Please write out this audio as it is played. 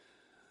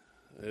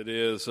It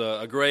is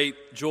a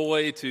great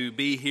joy to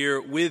be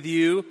here with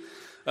you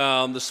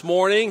this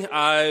morning.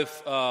 I've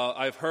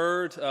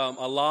heard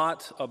a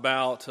lot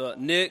about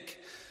Nick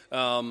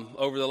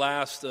over the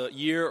last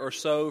year or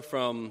so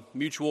from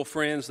mutual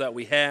friends that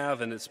we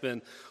have, and it's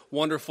been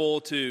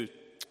wonderful to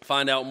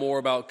find out more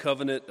about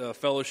Covenant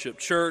Fellowship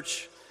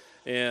Church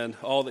and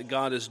all that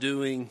God is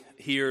doing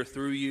here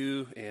through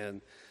you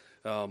and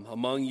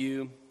among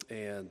you,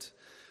 and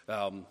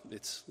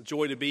it's a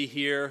joy to be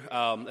here.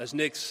 As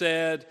Nick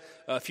said,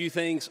 a few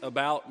things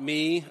about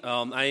me.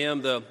 I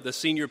am the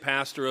senior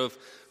pastor of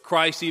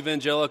Christ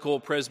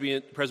Evangelical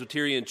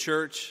Presbyterian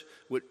Church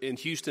in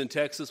Houston,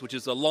 Texas, which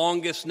is the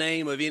longest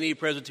name of any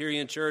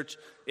Presbyterian church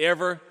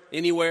ever,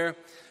 anywhere.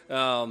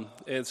 I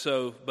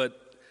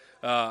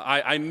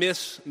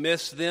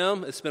miss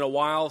them. It's been a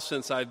while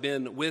since I've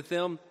been with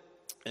them.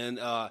 And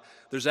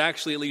there's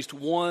actually at least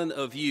one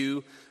of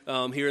you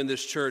here in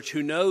this church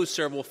who knows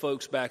several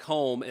folks back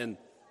home, and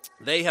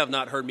they have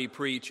not heard me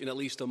preach in at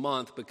least a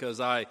month because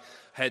I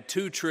had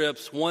two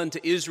trips, one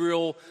to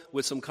Israel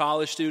with some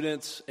college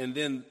students, and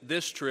then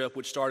this trip,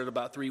 which started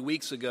about 3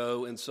 weeks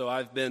ago. And so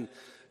I've been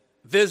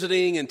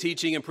visiting and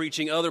teaching and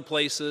preaching other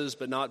places,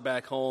 but not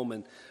back home.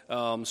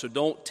 And so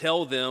don't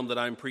tell them that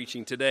I'm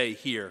preaching today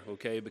here,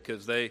 okay,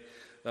 because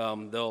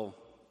they'll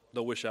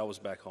wish I was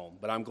back home.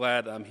 But I'm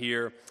glad I'm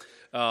here.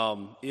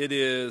 It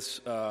is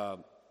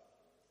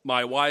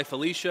my wife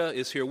Alicia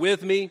is here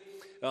with me.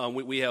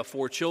 We have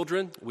 4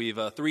 children. We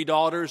have 3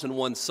 daughters and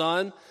 1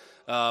 son.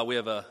 We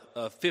have a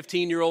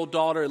 15-year-old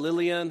daughter,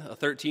 Lillian, a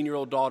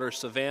 13-year-old daughter,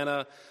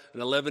 Savannah, an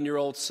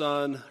 11-year-old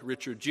son,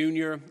 Richard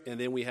Jr., and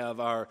then we have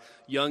our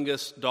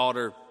youngest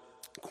daughter,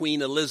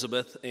 Queen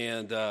Elizabeth,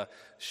 and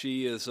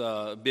she is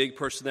a big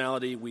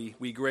personality.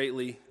 We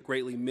greatly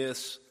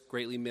miss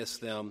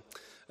them.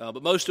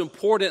 But most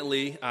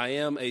importantly, I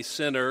am a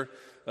sinner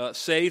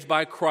saved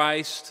by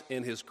Christ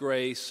and His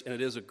grace, and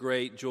it is a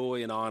great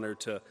joy and honor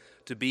to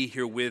be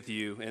here with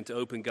you and to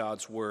open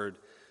God's Word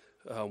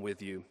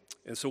with you.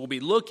 And so we'll be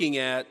looking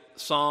at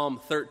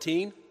Psalm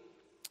 13,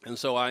 and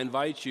so I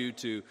invite you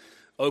to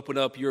open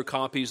up your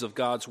copies of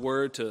God's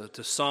Word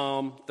to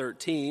Psalm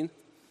 13.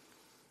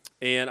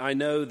 And I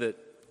know that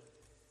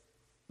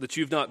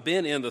you've not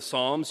been in the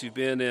Psalms. You've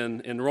been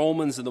in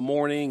Romans in the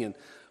morning and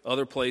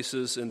other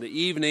places in the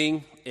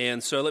evening.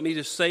 And so let me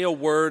just say a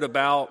word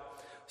about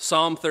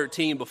Psalm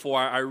 13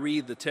 before I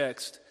read the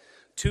text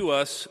to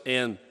us.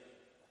 And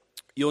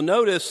you'll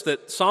notice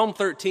that Psalm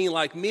 13,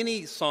 like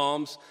many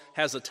Psalms,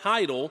 has a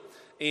title.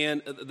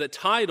 And the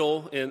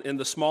title in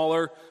the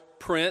smaller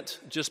print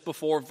just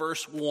before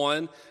verse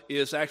 1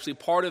 is actually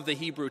part of the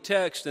Hebrew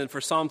text. And for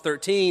Psalm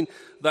 13,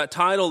 that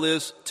title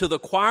is To the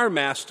Choir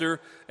Master,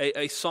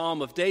 a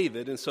Psalm of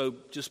David. And so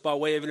just by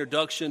way of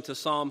introduction to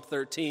Psalm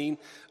 13,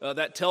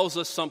 that tells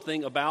us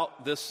something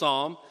about this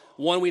psalm.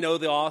 One, we know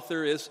the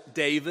author is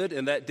David,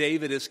 and that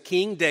David is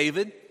King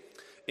David.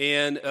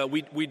 And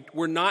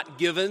we're not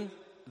given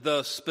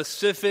the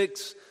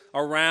specifics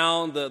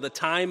around the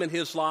time in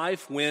his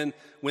life when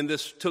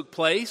this took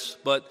place,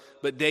 but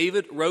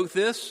David wrote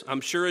this. I'm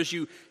sure as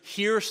you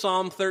hear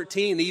Psalm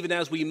 13, even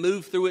as we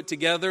move through it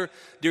together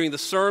during the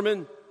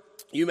sermon,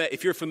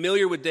 if you're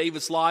familiar with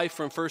David's life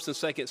from 1 and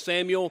 2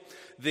 Samuel,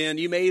 then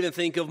you may even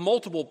think of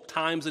multiple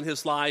times in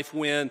his life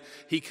when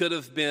he could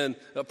have been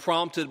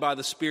prompted by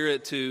the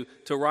Spirit to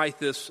write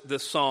this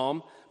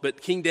psalm.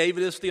 But King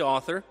David is the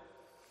author.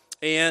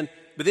 But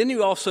then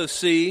you also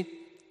see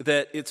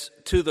that it's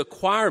to the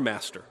choir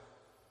master,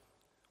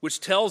 which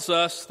tells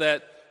us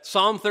that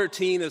Psalm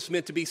 13 is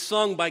meant to be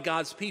sung by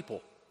God's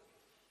people.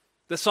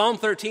 The Psalm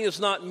 13 is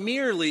not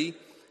merely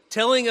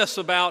telling us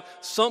about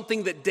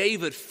something that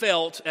David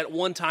felt at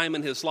one time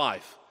in his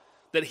life,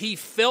 that he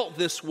felt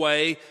this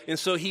way, and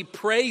so he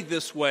prayed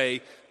this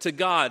way to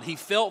God. He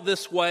felt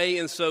this way,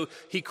 and so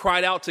he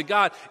cried out to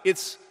God.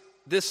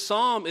 This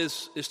psalm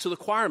is to the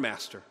choir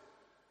master.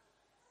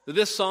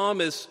 This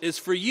psalm is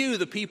for you,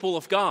 the people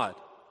of God,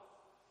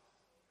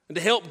 and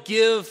to help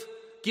give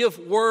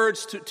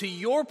words to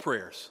your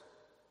prayers,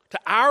 to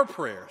our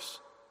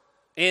prayers,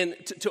 and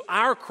to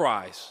our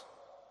cries,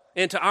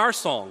 and to our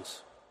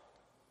songs.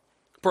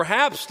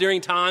 Perhaps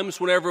during times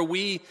whenever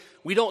we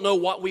don't know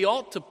what we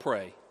ought to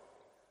pray.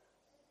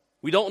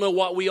 We don't know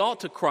what we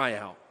ought to cry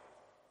out.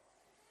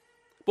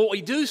 But what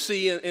we do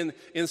see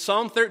in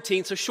Psalm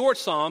 13, it's a short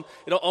psalm.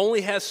 It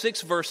only has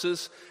 6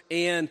 verses,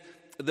 and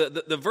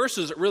the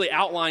verses really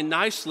outline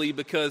nicely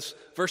because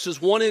verses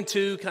 1 and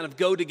 2 kind of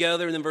go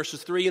together, and then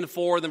verses 3 and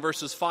 4, then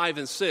verses 5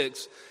 and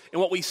 6.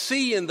 And what we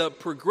see in the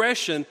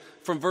progression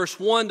from verse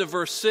 1 to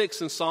verse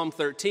 6 in Psalm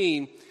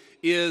 13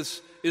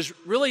 is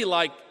really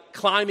like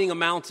climbing a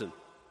mountain,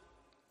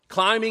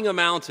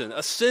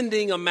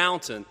 ascending a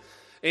mountain,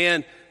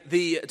 and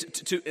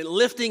to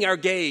lifting our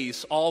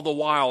gaze all the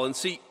while. And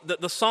see,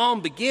 the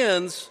psalm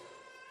begins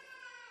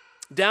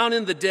down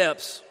in the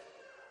depths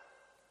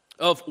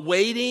of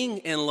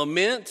waiting and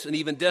lament and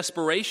even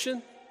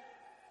desperation.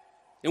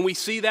 And we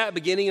see that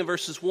beginning in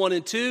verses 1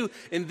 and 2.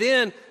 And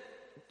then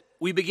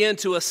we begin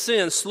to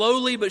ascend,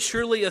 slowly but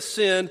surely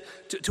ascend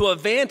to a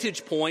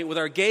vantage point with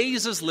our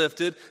gaze is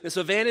lifted. It's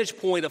a vantage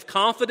point of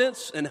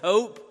confidence and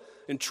hope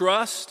and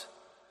trust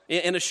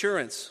and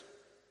assurance.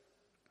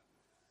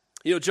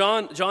 You know,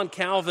 John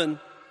Calvin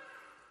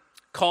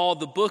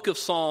called the book of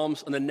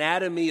Psalms an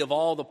anatomy of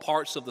all the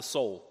parts of the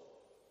soul.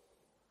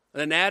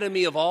 An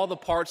anatomy of all the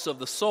parts of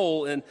the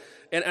soul, and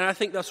I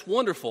think that's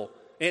wonderful.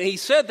 And he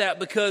said that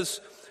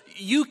because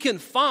you can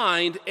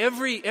find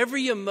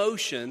every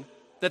emotion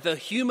that the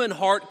human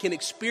heart can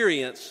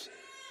experience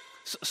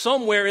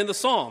somewhere in the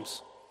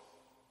Psalms.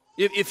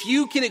 If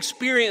you can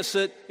experience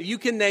it, you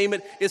can name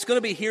it, it's going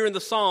to be here in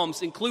the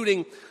Psalms,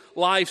 including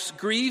life's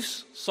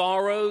griefs,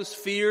 sorrows,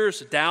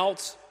 fears,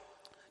 doubts,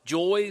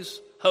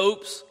 joys,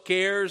 hopes,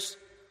 cares,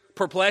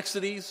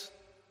 perplexities,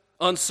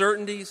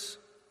 uncertainties.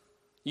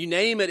 You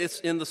name it, it's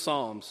in the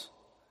Psalms.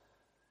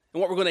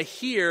 And what we're going to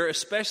hear,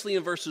 especially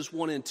in verses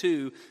 1 and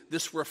 2,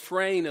 this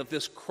refrain of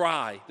this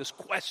cry, this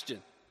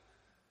question,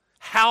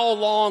 how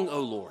long,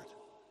 O Lord?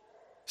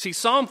 See,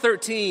 Psalm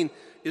 13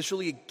 is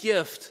really a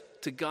gift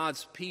to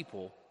God's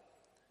people.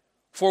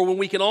 For when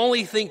we can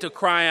only think to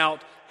cry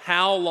out,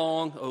 how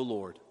long, O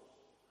Lord?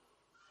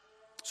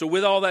 So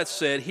with all that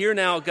said, hear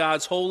now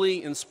God's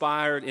holy,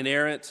 inspired,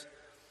 inerrant,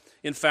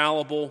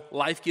 infallible,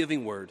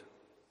 life-giving word.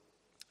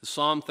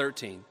 Psalm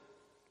 13.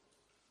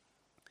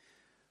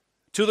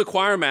 To the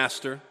choir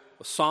master,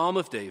 a psalm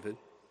of David.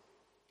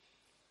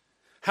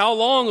 How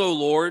long, O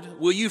Lord,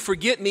 will you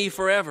forget me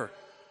forever?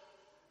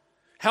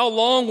 How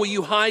long will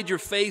you hide your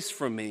face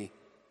from me?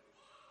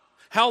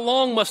 How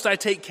long must I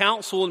take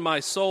counsel in my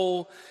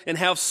soul and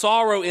have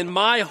sorrow in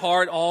my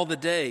heart all the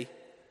day?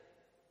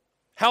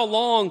 How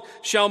long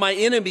shall my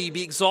enemy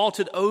be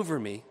exalted over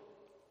me?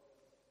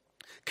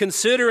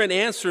 Consider and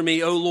answer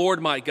me, O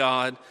Lord my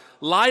God.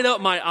 Light up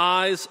my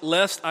eyes,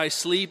 lest I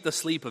sleep the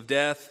sleep of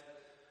death.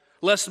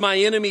 Lest my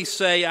enemy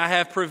say, I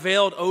have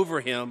prevailed over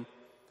him.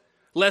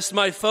 Lest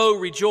my foe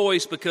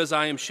rejoice because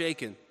I am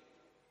shaken.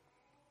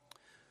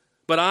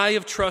 But I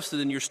have trusted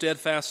in your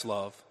steadfast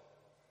love.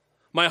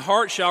 My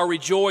heart shall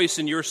rejoice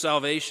in your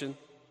salvation.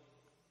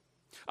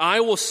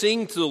 I will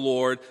sing to the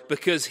Lord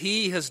because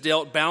he has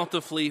dealt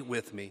bountifully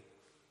with me.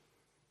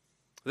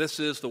 This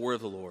is the word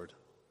of the Lord.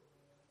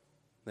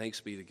 Thanks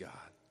be to God.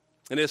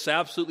 And it's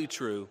absolutely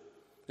true.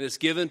 And it's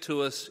given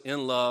to us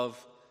in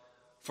love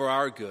for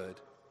our good.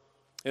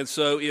 And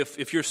so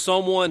if you're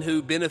someone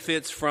who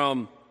benefits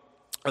from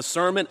a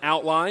sermon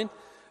outline,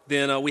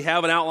 then we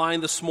have an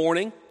outline this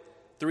morning.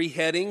 3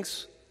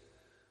 headings: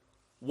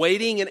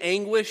 waiting in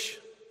anguish,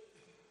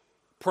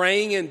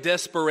 praying in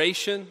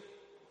desperation,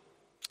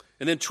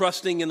 and then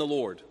trusting in the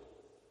Lord.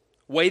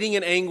 Waiting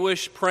in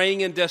anguish,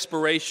 praying in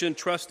desperation,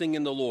 trusting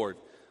in the Lord.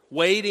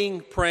 Waiting,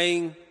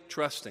 praying,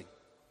 trusting.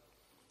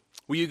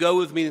 Will you go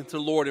with me to the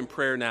Lord in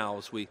prayer now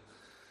as we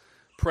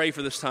pray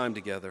for this time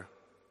together?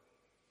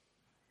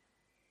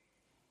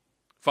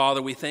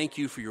 Father, we thank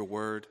you for your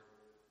word.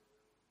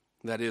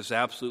 That is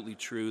absolutely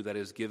true, that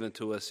is given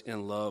to us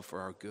in love for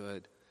our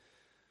good.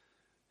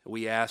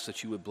 We ask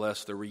that you would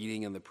bless the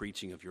reading and the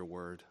preaching of your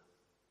word.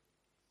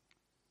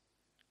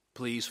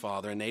 Please,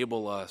 Father,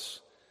 enable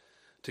us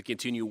to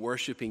continue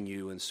worshiping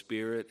you in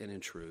spirit and in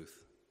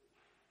truth.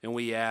 And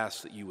we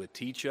ask that you would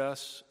teach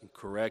us and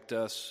correct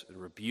us and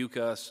rebuke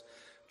us,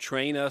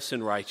 train us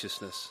in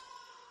righteousness,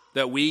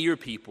 that we, your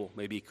people,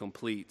 may be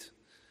complete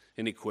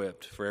and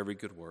equipped for every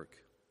good work.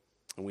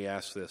 And we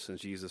ask this in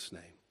Jesus'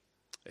 name.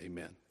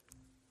 Amen.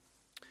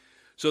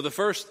 So the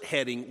first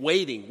heading,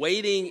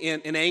 waiting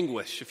in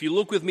anguish. If you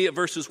look with me at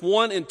verses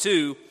 1 and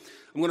 2,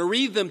 I'm going to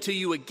read them to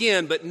you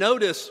again, but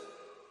notice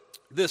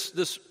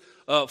this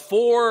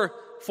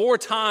four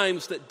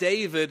times that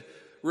David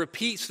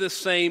repeats this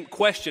same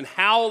question.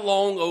 How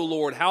long, O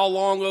Lord? How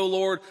long, O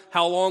Lord?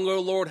 How long, O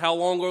Lord? How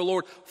long, O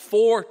Lord?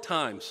 4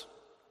 times.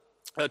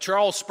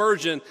 Charles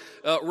Spurgeon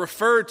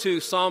referred to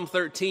Psalm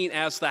 13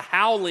 as the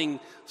howling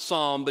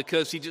psalm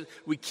because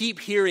we keep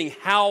hearing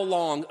how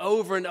long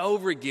over and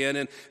over again.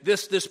 And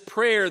this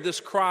prayer, this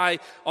cry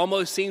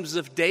almost seems as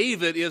if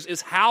David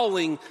is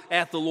howling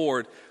at the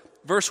Lord.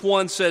 Verse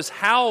 1 says,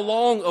 how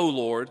long, O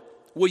Lord,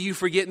 will you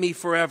forget me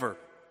forever?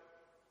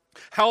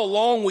 How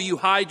long will you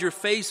hide your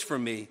face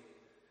from me?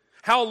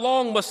 How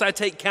long must I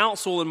take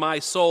counsel in my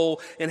soul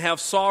and have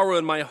sorrow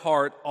in my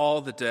heart all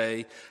the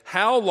day?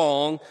 How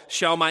long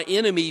shall my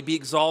enemy be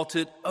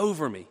exalted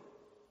over me?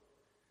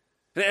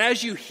 And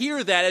as you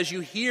hear that, as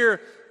you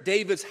hear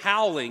David's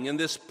howling in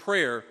this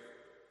prayer,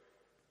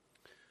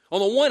 on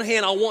the one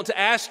hand, I want to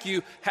ask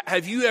you,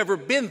 have you ever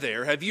been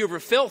there? Have you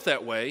ever felt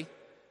that way?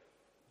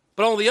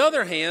 But on the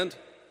other hand,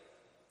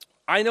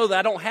 I know that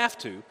I don't have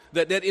to.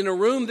 That in a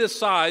room this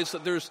size,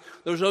 that there's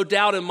no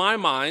doubt in my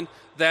mind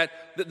that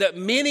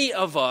many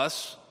of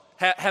us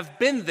have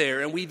been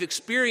there and we've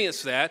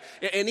experienced that,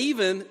 and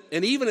even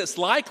it's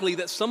likely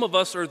that some of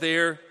us are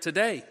there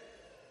today.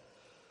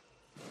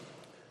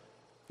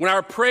 When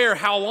our prayer,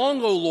 how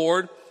long, O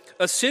Lord,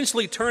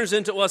 essentially turns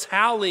into us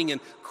howling and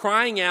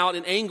crying out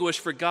in anguish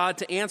for God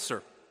to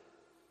answer,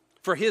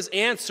 for his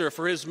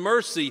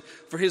mercy,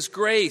 for his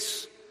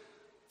grace,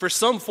 for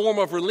some form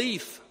of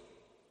relief,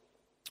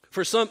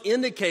 for some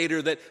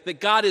indicator that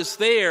God is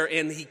there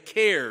and He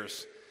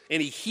cares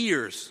and He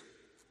hears.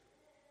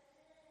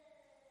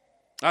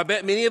 I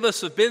bet many of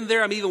us have been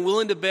there. I'm even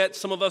willing to bet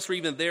some of us are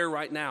even there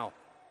right now.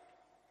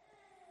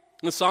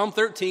 And Psalm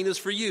 13 is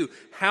for you.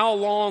 How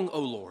long, O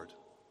Lord?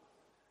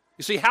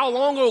 You see, how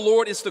long, O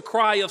Lord, is the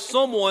cry of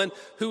someone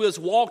who has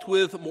walked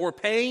with more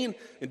pain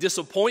and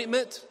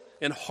disappointment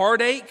and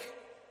heartache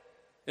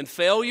and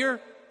failure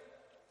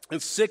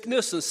and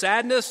sickness and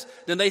sadness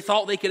than they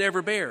thought they could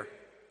ever bear.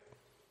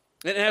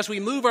 And as we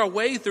move our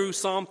way through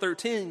Psalm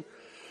 13,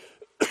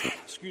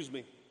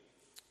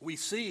 we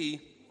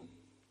see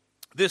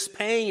this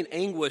pain,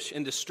 anguish,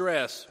 and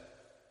distress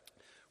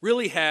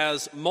really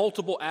has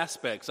multiple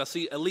aspects. I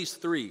see at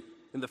least 3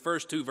 in the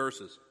first 2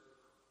 verses.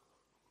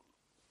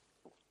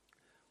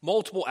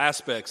 Multiple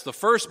aspects. The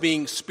first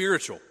being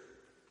spiritual.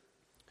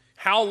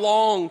 How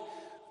long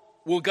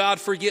will God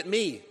forget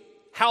me?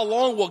 How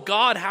long will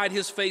God hide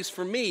His face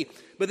from me?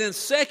 But then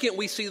second,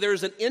 we see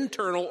there's an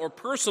internal or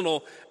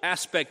personal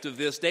aspect of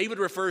this. David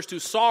refers to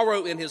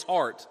sorrow in his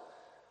heart.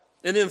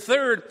 And then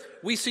third,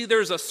 we see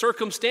there's a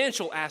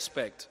circumstantial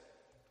aspect.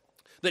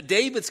 That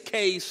David's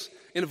case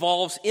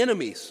involves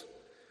enemies.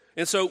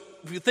 And so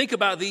if you think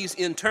about these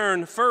in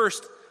turn,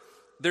 first,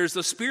 there's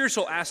the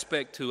spiritual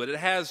aspect to it. It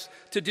has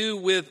to do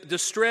with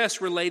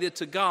distress related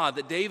to God.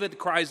 That David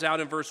cries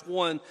out in verse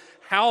 1,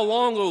 "How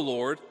long, O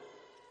Lord,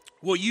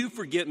 will you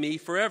forget me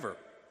forever?"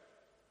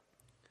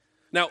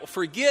 Now,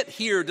 forget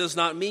here does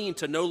not mean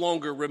to no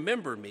longer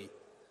remember me.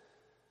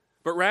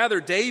 But rather,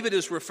 David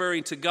is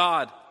referring to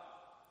God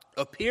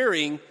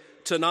appearing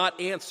to not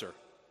answer.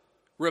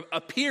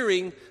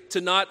 Appearing to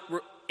not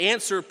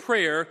answer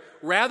prayer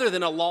rather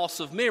than a loss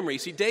of memory.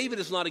 See, David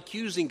is not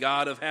accusing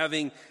God of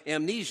having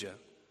amnesia.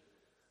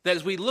 That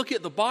as we look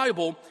at the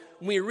Bible,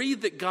 when we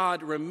read that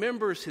God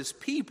remembers His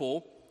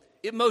people,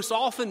 it most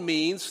often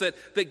means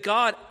that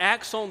God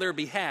acts on their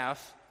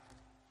behalf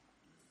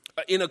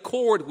in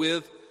accord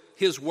with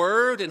His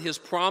word and His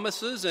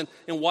promises and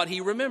what He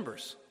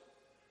remembers.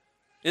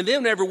 And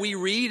then whenever we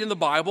read in the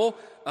Bible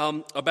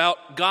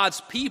about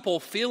God's people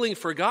feeling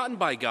forgotten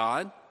by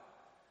God,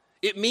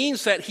 it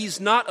means that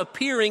He's not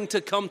appearing to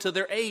come to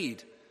their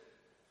aid.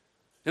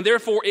 And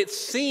therefore it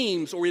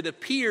seems or it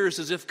appears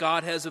as if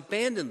God has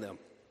abandoned them.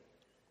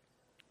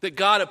 That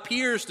God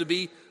appears to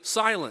be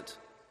silent.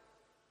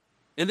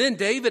 And then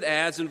David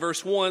adds in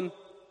verse 1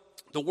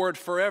 the word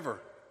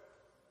forever.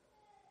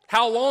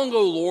 How long,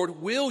 O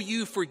Lord, will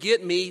you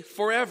forget me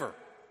forever?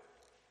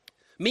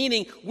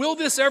 Meaning, will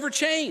this ever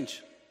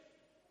change?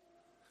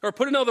 Or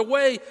put another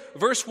way,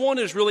 verse 1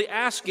 is really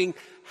asking,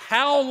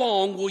 how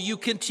long will you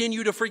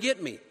continue to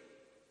forget me?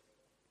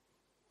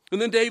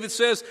 And then David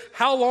says,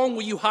 how long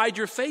will you hide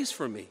your face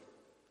from me?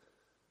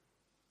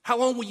 How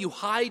long will you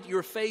hide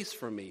your face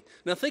from me?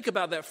 Now think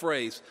about that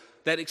phrase,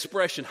 that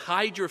expression,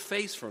 hide your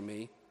face from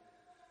me.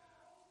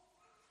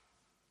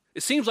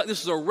 It seems like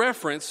this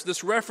reference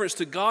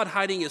to God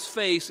hiding His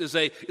face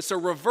it's a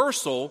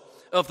reversal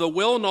of the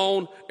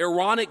well-known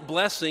Aaronic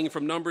blessing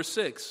from Numbers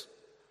 6.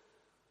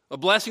 A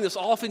blessing that's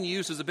often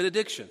used as a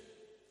benediction.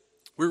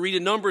 We read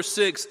in Numbers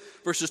 6,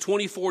 verses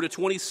 24 to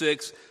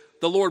 26,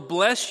 the Lord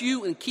bless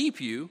you and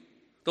keep you.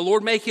 The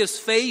Lord make His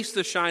face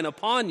to shine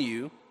upon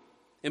you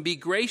and be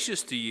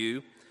gracious to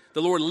you.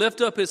 The Lord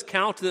lift up His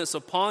countenance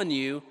upon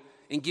you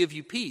and give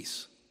you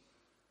peace.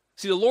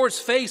 See, the Lord's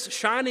face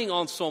shining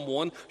on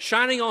someone,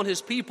 shining on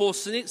His people,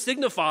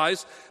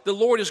 signifies the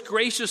Lord is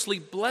graciously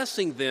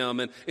blessing them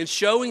and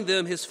showing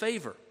them His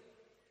favor.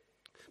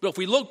 But if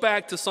we look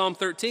back to Psalm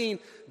 13,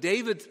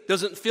 David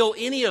doesn't feel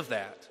any of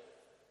that.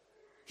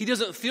 He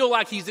doesn't feel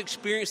like he's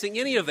experiencing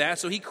any of that,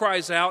 so he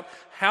cries out,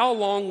 how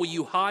long will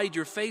you hide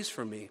your face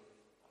from me?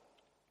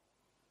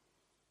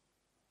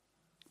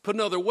 Put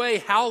another way,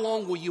 how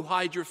long will you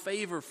hide your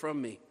favor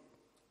from me?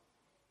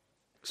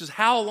 He says,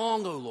 how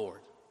long, O Lord?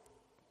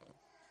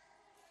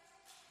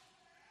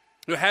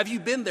 Have you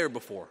been there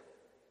before?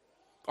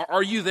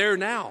 Are you there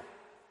now?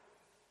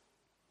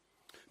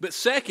 But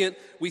second,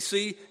 we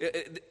see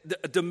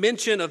a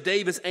dimension of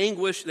David's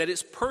anguish that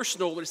it's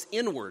personal, it's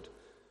inward.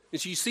 And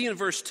so you see in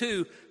verse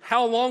 2,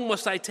 how long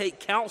must I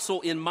take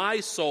counsel in my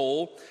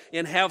soul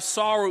and have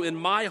sorrow in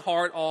my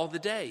heart all the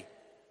day?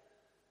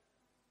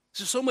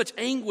 There's so much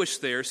anguish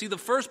there. See, the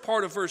first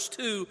part of verse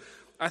 2,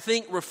 I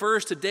think,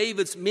 refers to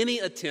David's many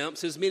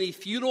attempts, his many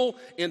futile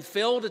and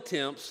failed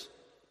attempts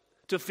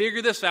to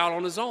figure this out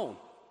on his own,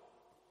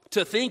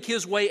 to think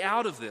his way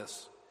out of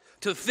this,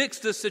 to fix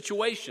this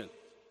situation.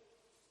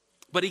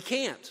 But he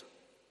can't.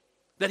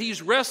 That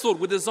he's wrestled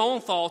with his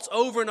own thoughts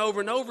over and over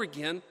and over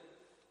again,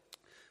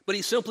 but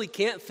he simply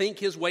can't think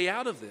his way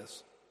out of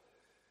this.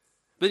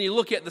 Then you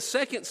look at the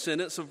second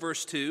sentence of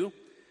verse 2,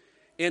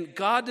 and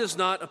God does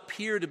not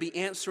appear to be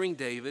answering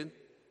David.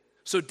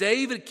 So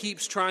David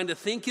keeps trying to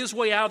think his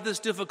way out of this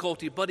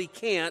difficulty, but he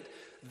can't.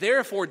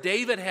 Therefore,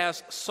 David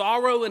has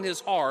sorrow in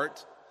his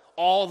heart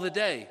all the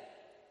day,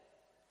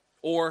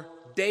 or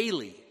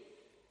daily,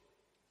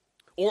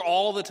 or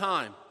all the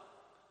time.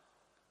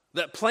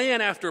 That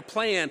plan after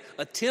plan,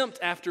 attempt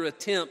after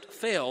attempt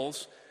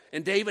fails,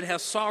 and David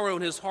has sorrow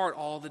in his heart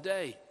all the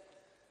day.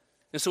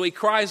 And so he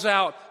cries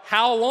out,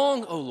 "How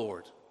long, O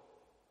Lord?"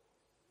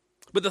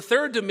 But the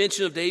third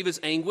dimension of David's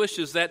anguish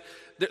is that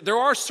there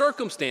are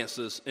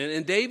circumstances, and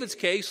in David's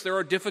case, there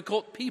are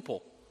difficult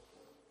people,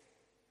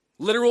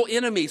 literal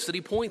enemies that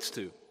he points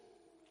to.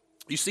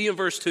 You see in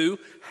verse 2,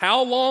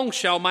 "How long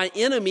shall my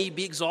enemy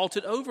be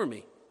exalted over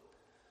me?"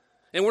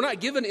 And we're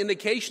not given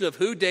indication of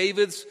who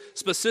David's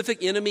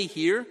specific enemy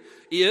here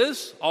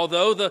is,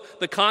 although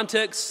the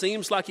context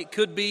seems like it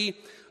could be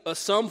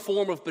some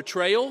form of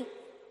betrayal,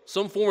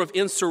 some form of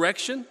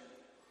insurrection,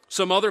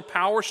 some other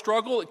power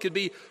struggle. It could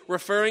be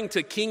referring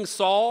to King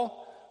Saul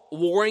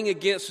warring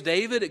against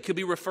David. It could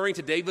be referring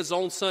to David's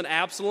own son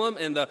Absalom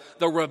and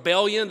the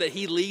rebellion that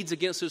he leads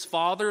against his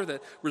father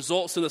that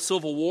results in a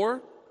civil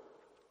war.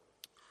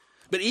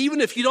 But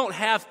even if you don't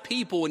have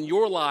people in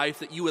your life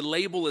that you would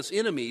label as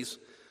enemies,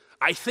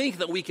 I think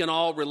that we can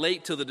all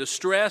relate to the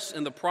distress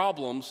and the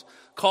problems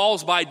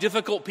caused by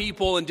difficult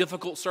people and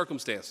difficult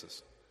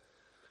circumstances.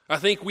 I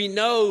think we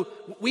know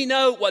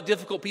what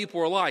difficult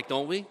people are like,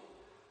 don't we?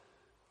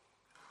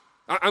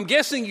 I'm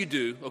guessing you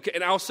do. Okay,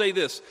 and I'll say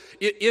this: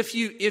 if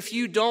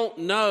you don't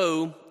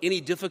know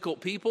any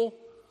difficult people,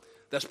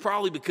 that's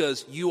probably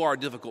because you are a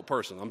difficult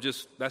person.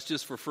 That's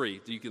just for free.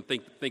 You can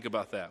think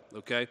about that.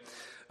 Okay.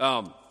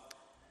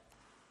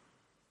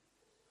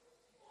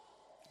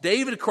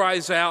 David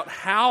cries out,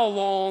 "How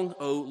long,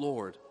 O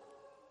Lord?"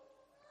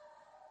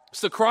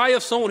 It's the cry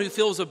of someone who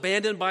feels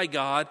abandoned by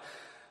God,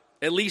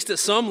 at least at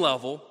some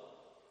level,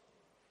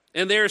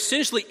 and they're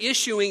essentially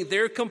issuing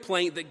their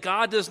complaint that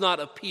God does not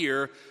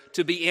appear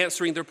to be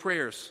answering their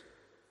prayers,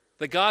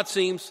 that God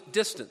seems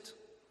distant,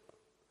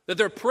 that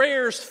their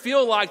prayers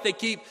feel like they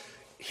keep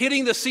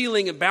hitting the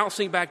ceiling and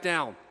bouncing back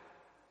down.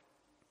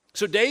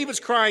 So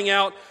David's crying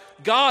out,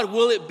 "God,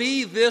 will it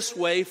be this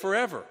way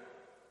forever?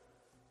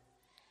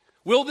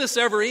 Will this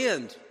ever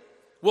end?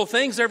 Will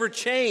things ever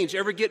change,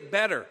 ever get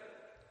better?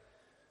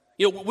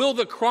 Will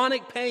the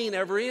chronic pain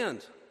ever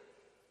end?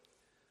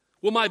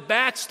 Will my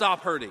back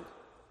stop hurting?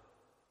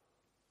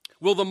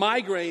 Will the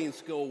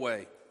migraines go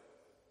away?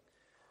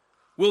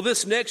 Will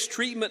this next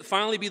treatment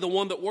finally be the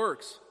one that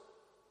works?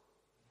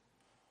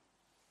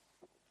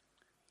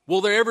 Will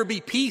there ever be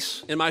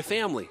peace in my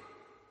family?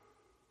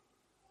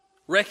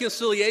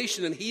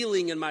 Reconciliation and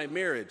healing in my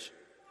marriage?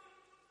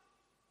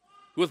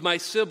 With my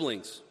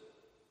siblings?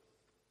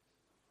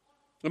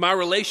 In my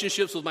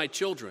relationships with my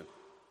children?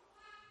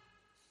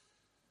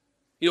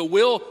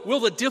 Will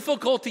the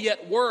difficulty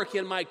at work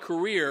in my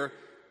career,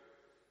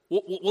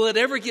 will it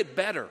ever get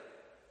better?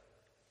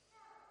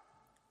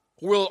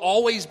 Or will it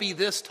always be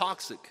this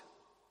toxic?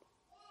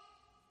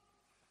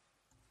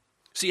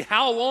 See,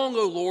 how long,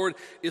 O Lord,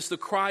 is the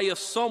cry of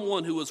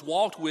someone who has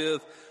walked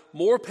with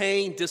more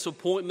pain,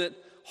 disappointment,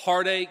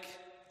 heartache,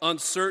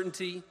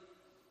 uncertainty,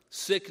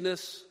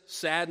 sickness,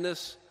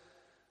 sadness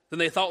than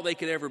they thought they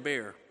could ever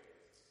bear.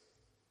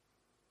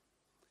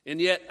 And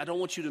yet, I don't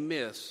want you to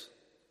miss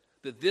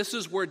that this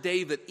is where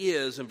David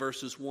is in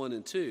verses 1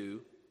 and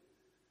 2.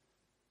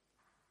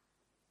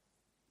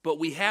 But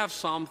we have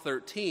Psalm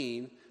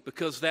 13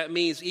 because that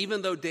means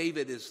even though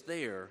David is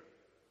there,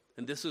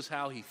 and this is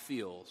how he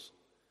feels,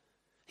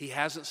 he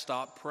hasn't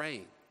stopped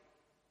praying.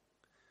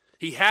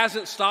 He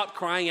hasn't stopped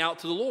crying out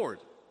to the Lord.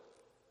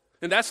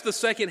 And that's the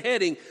second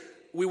heading.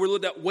 We were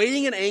looked at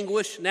waiting in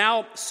anguish.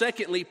 Now,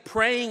 secondly,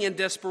 praying in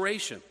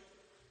desperation.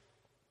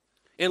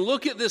 And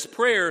look at this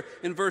prayer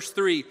in verse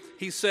 3.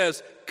 He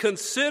says,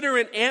 "Consider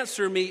and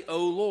answer me, O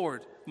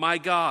Lord, my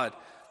God.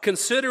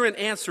 Consider and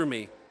answer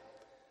me."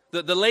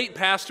 The late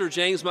pastor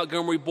James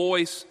Montgomery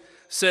Boyce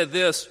said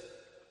this: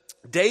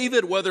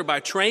 David, whether by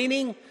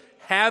training,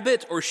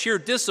 habit, or sheer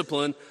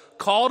discipline,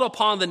 called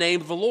upon the name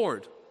of the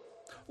Lord.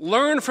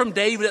 Learn from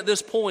David at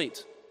this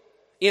point.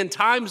 In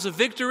times of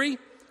victory,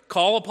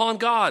 call upon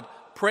God,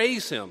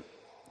 praise Him.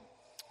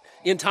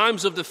 In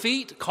times of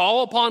defeat,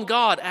 call upon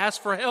God,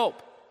 ask for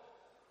help.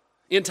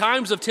 In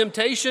times of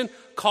temptation,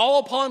 call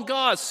upon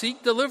God,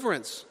 seek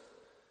deliverance.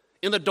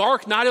 In the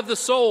dark night of the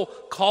soul,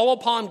 call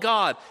upon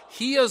God.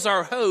 He is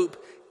our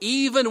hope,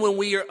 even when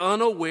we are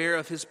unaware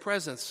of His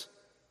presence.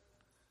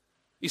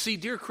 You see,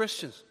 dear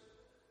Christians,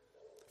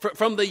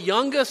 from the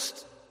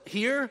youngest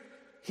here,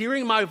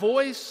 hearing my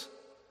voice,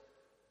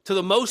 to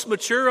the most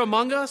mature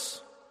among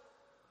us,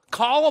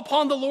 call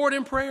upon the Lord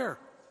in prayer.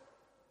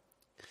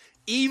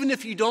 Even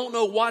if you don't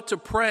know what to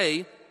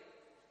pray,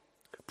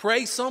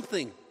 pray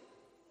something.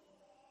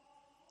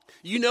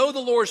 You know the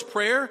Lord's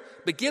Prayer,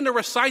 begin to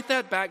recite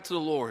that back to the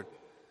Lord.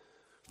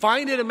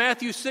 Find it in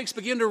Matthew 6,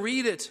 begin to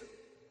read it.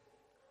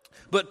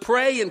 But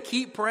pray and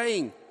keep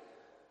praying,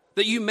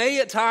 that you may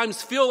at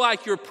times feel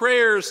like your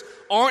prayers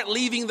aren't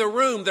leaving the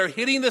room. They're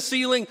hitting the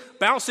ceiling,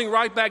 bouncing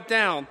right back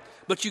down.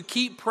 But you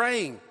keep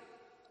praying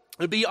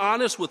and be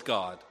honest with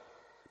God.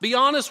 Be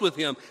honest with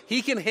Him.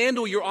 He can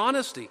handle your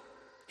honesty.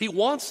 He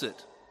wants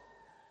it.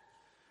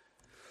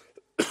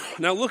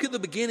 Now look at the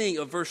beginning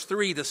of verse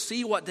 3 to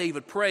see what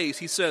David prays.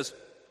 He says,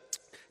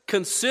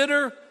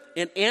 "Consider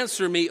and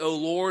answer me, O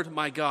Lord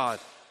my God.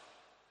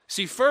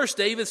 See, first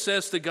David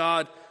says to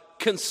God,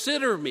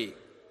 consider me,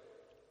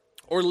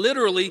 or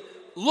literally,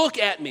 look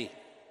at me.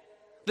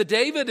 The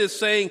David is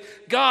saying,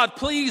 God,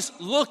 please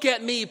look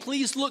at me.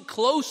 Please look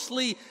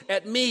closely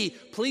at me.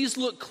 Please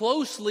look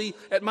closely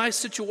at my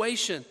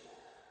situation.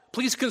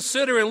 Please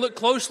consider and look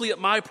closely at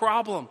my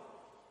problem.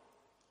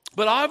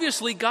 But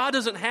obviously, God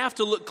doesn't have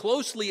to look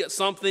closely at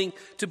something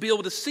to be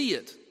able to see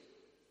it.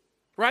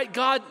 Right?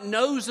 God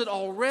knows it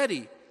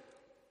already.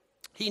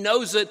 He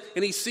knows it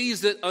and he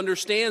sees it,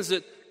 understands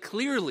it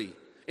clearly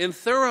and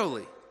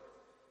thoroughly.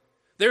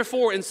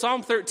 Therefore, in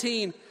Psalm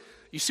 13,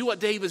 you see what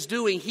David's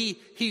doing. He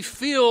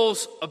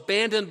feels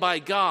abandoned by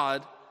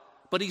God,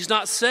 but he's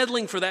not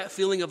settling for that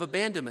feeling of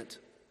abandonment.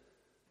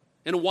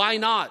 And why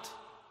not?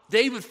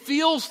 David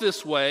feels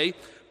this way,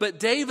 but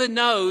David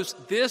knows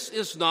this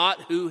is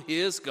not who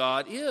his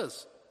God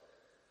is.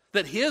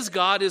 That his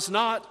God is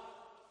not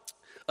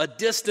a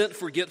distant,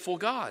 forgetful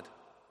God.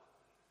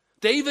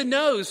 David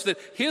knows that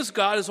his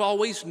God is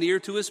always near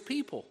to his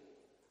people.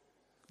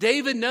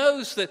 David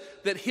knows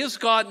that his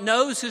God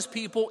knows his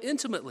people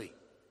intimately.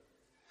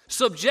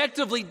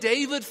 Subjectively,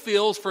 David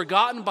feels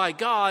forgotten by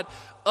God.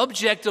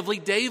 Objectively,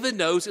 David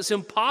knows it's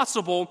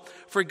impossible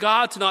for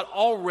God to not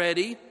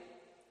already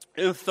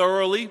and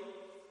thoroughly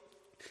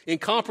and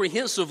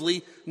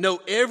comprehensively know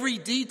every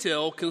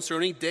detail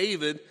concerning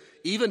David,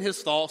 even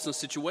his thoughts and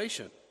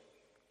situation.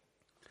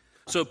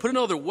 So put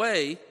another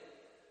way,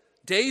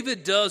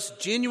 David does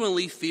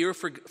genuinely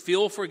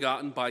feel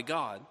forgotten by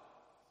God.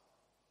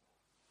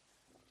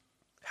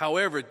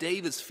 However,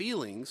 David's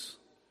feelings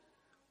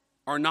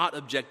are not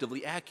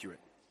objectively accurate.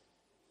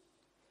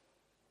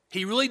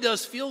 He really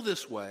does feel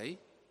this way,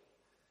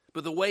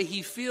 but the way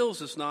he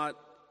feels is not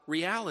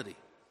reality.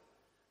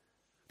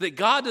 That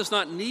God does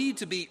not need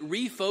to be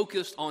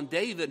refocused on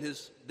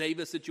David's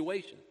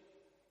situation.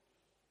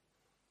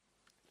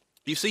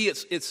 You see,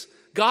 it's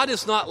God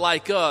is not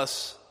like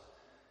us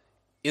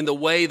in the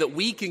way that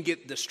we can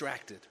get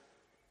distracted.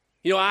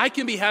 You know, I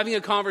can be having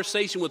a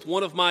conversation with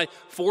one of my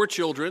 4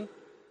 children.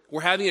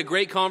 We're having a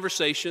great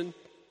conversation,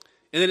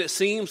 and then it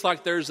seems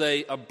like there's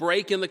a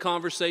break in the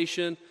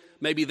conversation.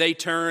 Maybe they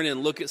turn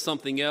and look at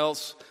something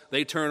else.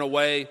 They turn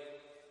away.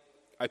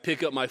 I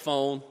pick up my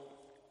phone.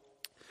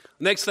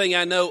 Next thing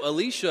I know,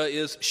 Alicia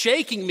is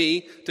shaking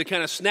me to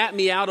kind of snap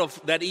me out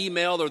of that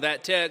email or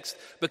that text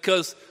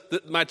because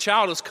my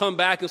child has come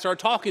back and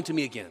started talking to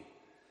me again.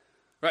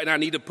 Right, and I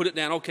need to put it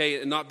down,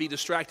 okay, and not be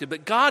distracted.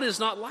 But God is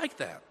not like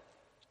that.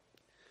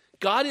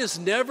 God is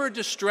never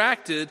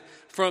distracted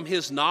from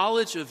his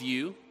knowledge of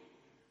you,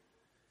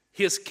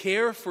 his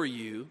care for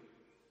you,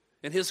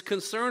 and his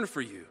concern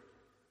for you.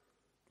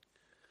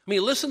 I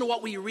mean, listen to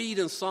what we read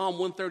in Psalm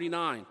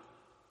 139.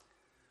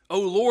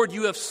 O Lord,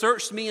 you have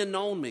searched me and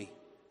known me.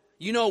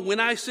 You know when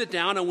I sit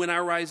down and when I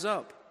rise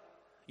up.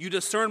 You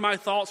discern my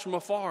thoughts from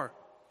afar.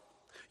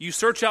 You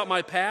search out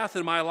my path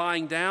and my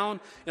lying down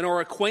and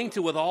are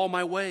acquainted with all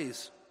my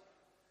ways.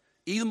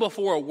 Even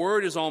before a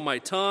word is on my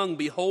tongue,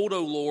 behold,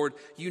 O Lord,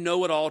 you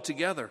know it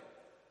altogether.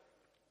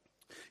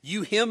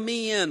 You hem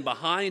me in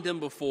behind and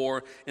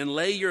before and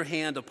lay your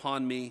hand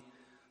upon me.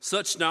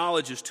 Such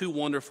knowledge is too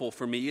wonderful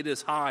for me. It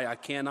is high, I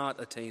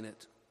cannot attain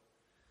it.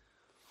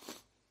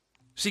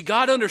 See,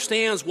 God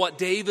understands what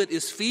David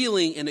is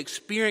feeling and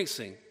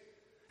experiencing.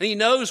 And he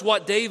knows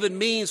what David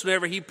means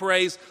whenever he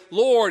prays,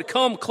 Lord,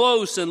 come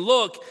close and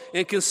look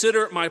and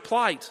consider my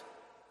plight.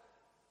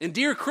 And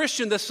dear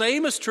Christian, the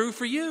same is true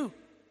for you.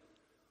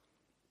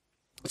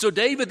 So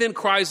David then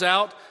cries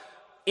out,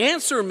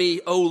 answer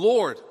me, O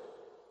Lord.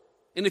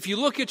 And if you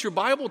look at your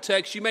Bible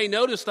text, you may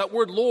notice that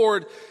word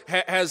Lord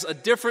has a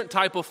different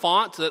type of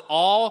font, that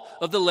all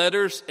of the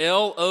letters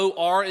L, O,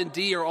 R, and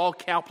D are all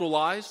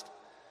capitalized.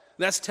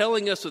 That's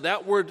telling us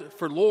that word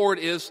for Lord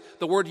is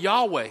the word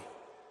Yahweh,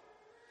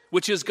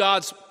 which is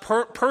God's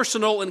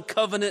personal and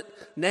covenant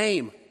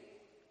name.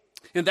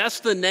 And that's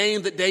the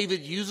name that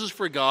David uses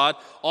for God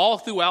all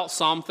throughout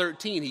Psalm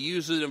 13. He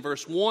uses it in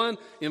verse 1,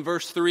 in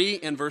verse 3,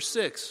 and verse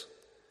 6.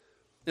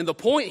 And the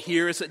point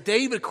here is that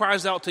David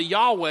cries out to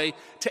Yahweh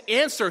to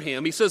answer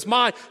him. He says,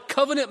 my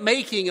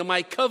covenant-making and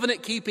my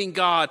covenant-keeping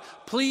God,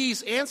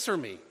 please answer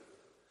me.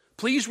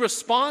 Please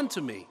respond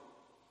to me.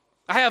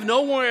 I have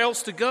nowhere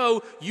else to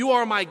go. You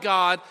are my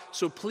God,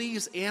 so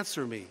please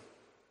answer me.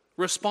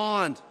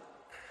 Respond.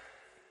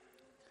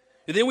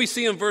 And then we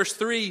see in verse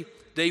 3,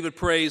 David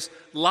prays,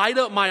 light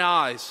up my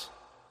eyes,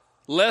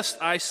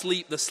 lest I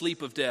sleep the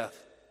sleep of death.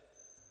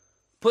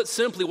 Put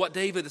simply, what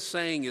David is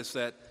saying is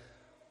that,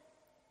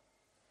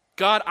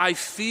 God, I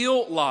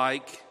feel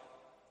like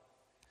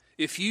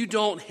if you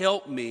don't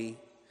help me,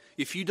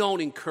 if you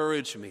don't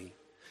encourage me,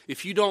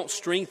 if you don't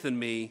strengthen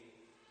me,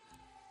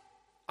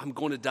 I'm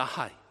going to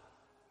die.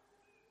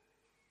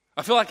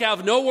 I feel like I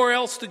have nowhere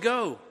else to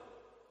go.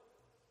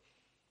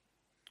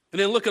 And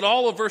then look at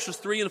all of verses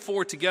 3 and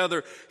 4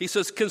 together. He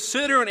says,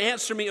 consider and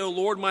answer me, O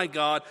Lord my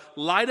God.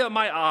 Light up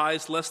my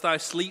eyes, lest I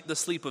sleep the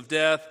sleep of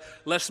death,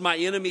 lest my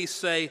enemies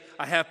say,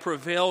 I have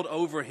prevailed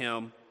over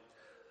him.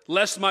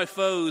 lest my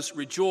foes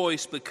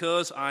rejoice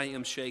because I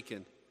am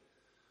shaken.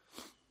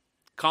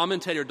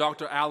 Commentator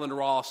Dr. Alan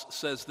Ross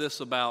says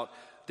this about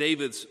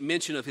David's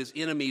mention of his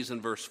enemies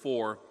in verse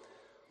 4.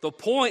 The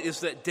point is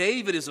that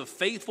David is a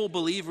faithful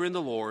believer in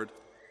the Lord.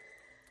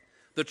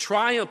 The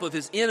triumph of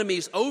his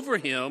enemies over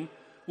him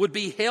would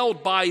be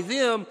held by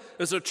them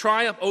as a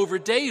triumph over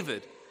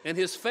David and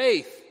his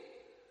faith.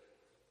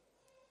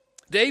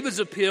 David's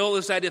appeal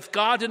is that if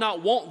God did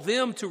not want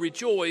them to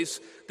rejoice,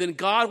 then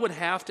God would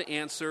have to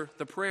answer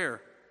the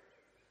prayer.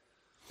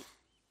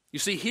 You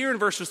see, here in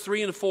verses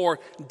 3 and 4,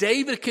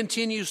 David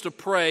continues to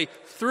pray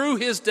through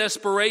his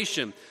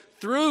desperation,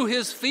 through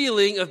his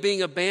feeling of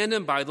being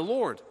abandoned by the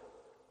Lord.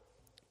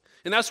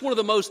 And that's one of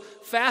the most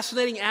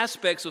fascinating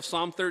aspects of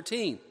Psalm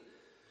 13,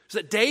 is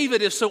that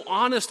David is so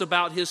honest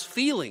about his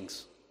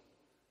feelings.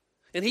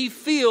 And he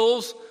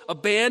feels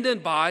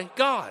abandoned by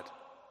God.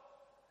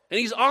 And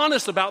he's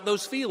honest about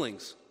those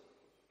feelings.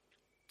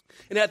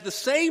 And at the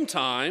same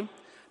time,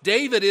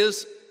 David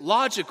is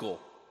logical.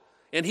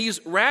 And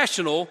he's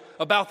rational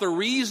about the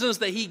reasons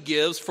that he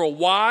gives for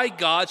why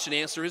God should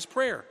answer his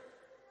prayer.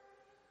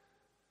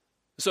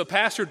 So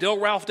Pastor Dale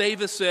Ralph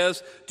Davis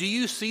says, do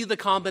you see the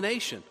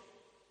combination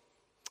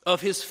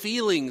of his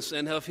feelings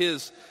and of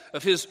his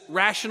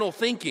rational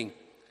thinking?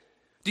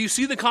 Do you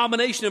see the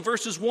combination in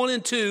verses 1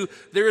 and 2?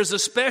 There is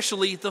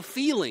especially the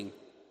feeling,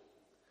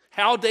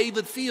 how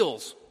David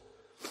feels.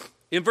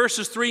 In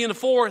verses 3 and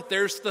 4,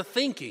 there's the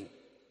thinking.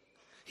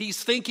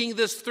 He's thinking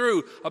this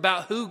through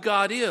about who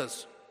God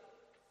is.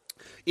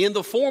 In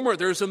the former,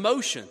 there's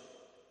emotion.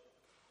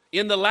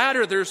 In the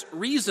latter, there's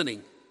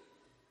reasoning.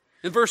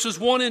 In verses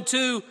 1 and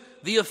 2,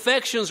 the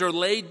affections are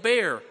laid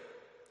bare.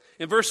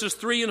 In verses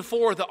 3 and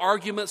 4, the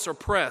arguments are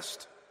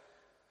pressed.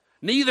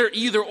 Neither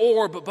either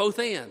or, but both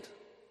and.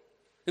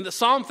 And the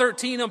Psalm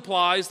 13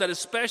 implies that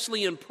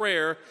especially in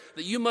prayer,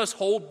 that you must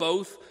hold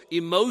both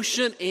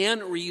emotion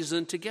and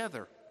reason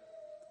together.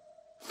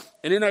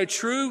 And in a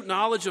true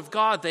knowledge of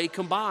God, they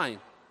combine.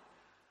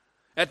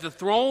 At the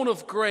throne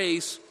of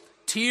grace,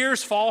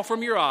 tears fall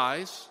from your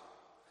eyes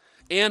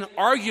and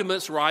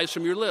arguments rise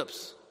from your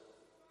lips.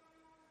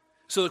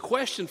 So the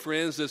question,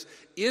 friends,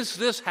 is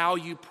this how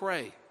you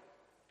pray?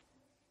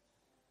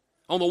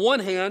 On the one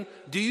hand,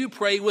 do you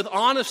pray with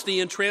honesty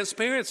and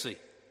transparency?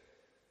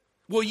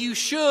 Well, you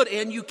should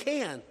and you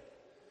can.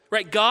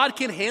 Right? God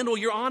can handle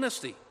your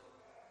honesty.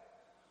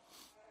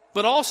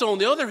 But also, on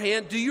the other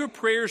hand, do your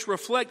prayers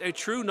reflect a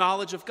true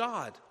knowledge of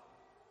God?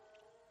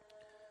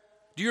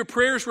 Do your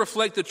prayers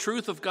reflect the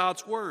truth of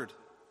God's word?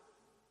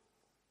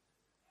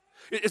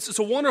 It's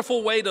a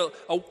wonderful way to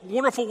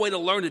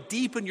learn to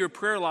deepen your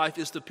prayer life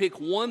is to pick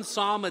one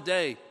psalm a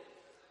day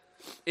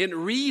and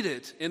read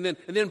it and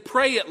then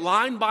pray it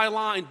line by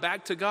line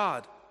back to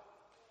God.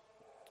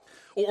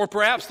 Or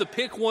perhaps to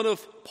pick one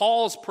of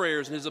Paul's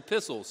prayers in his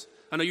epistles.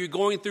 I know you're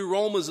going through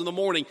Romans in the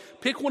morning.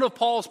 Pick one of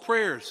Paul's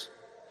prayers.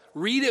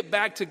 Read it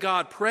back to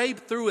God. Pray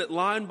through it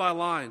line by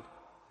line.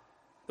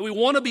 We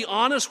want to be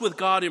honest with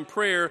God in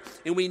prayer,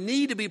 and we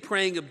need to be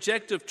praying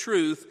objective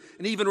truth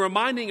and even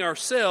reminding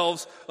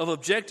ourselves of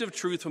objective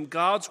truth from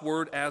God's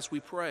word as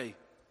we pray.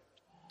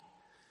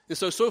 And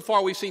so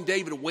far we've seen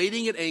David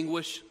waiting in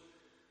anguish,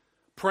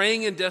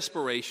 praying in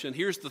desperation.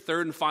 Here's the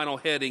third and final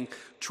heading,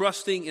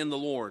 trusting in the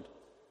Lord.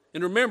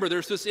 And remember,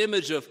 there's this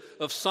image of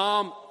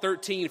Psalm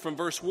 13 from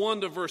verse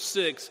 1 to verse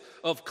 6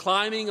 of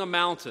climbing a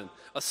mountain,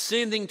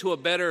 ascending to a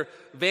better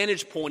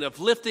vantage point, of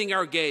lifting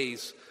our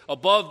gaze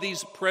above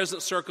these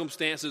present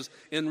circumstances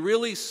and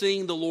really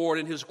seeing the Lord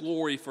in his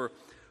glory for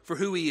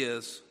who he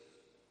is.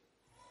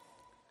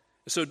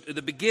 So at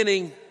the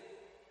beginning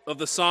of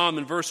the psalm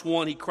in verse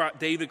 1,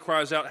 David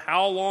cries out,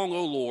 "How long,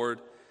 O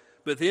Lord?"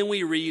 But then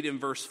we read in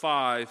verse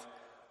 5,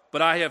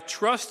 "But I have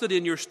trusted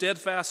in your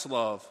steadfast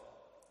love.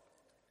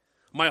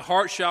 My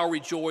heart shall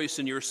rejoice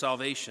in your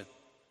salvation."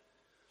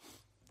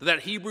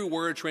 That Hebrew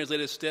word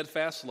translated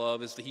steadfast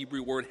love is the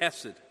Hebrew word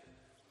hesed.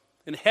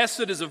 And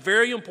hesed is a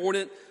very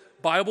important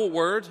Bible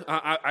word.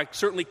 I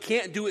certainly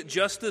can't do it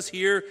justice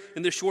here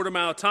in this short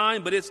amount of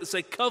time, but it's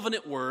a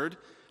covenant word,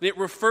 and it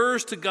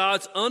refers to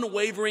God's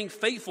unwavering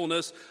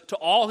faithfulness to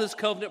all his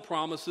covenant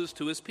promises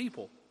to his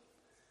people.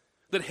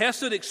 That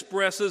hesed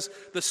expresses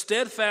the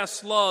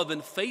steadfast love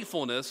and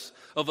faithfulness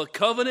of a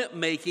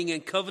covenant-making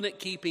and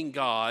covenant-keeping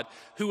God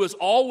who is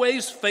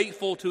always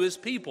faithful to his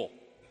people.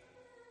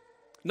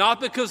 Not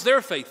because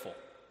they're faithful,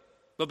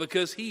 but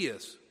because he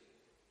is.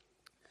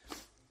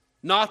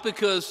 Not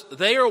because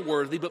they are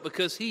worthy, but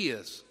because he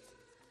is.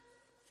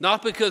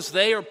 Not because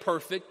they are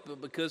perfect, but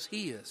because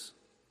he is.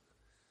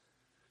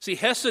 See,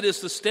 hesed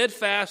is the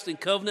steadfast and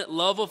covenant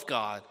love of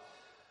God,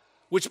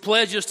 which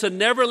pledges to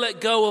never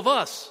let go of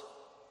us.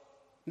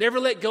 Never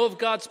let go of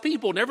God's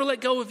people. Never let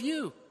go of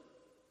you.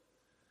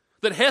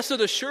 That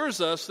hesed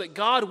assures us that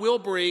God will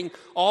bring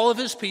all of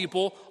his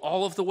people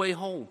all of the way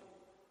home.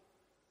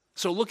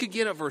 So look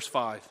again at verse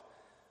 5.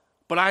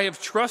 "But I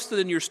have trusted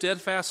in your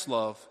steadfast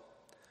love.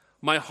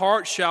 My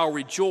heart shall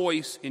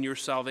rejoice in your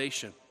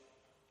salvation."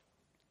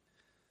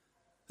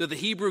 that the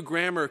Hebrew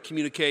grammar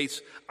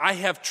communicates, I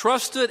have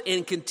trusted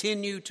and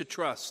continue to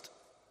trust.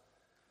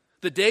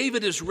 That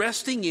David is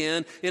resting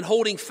in and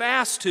holding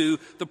fast to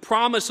the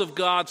promise of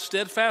God's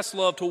steadfast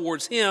love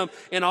towards him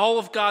and all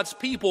of God's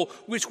people,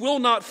 which will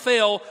not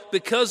fail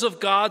because of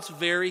God's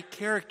very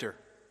character.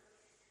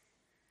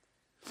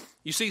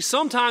 You see,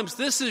 sometimes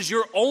this is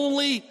your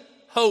only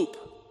hope.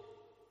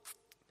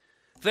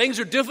 Things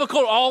are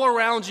difficult all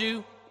around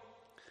you.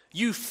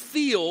 You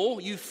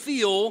feel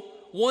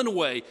one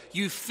way.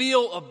 You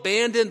feel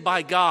abandoned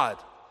by God.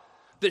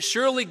 That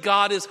surely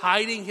God is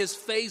hiding his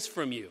face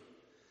from you.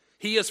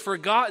 He has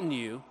forgotten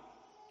you.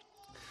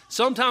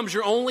 Sometimes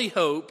your only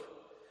hope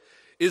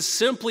is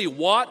simply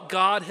what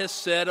God has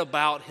said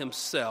about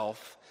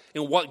himself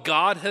and what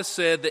God has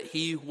said that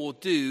he will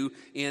do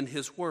in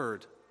his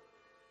word.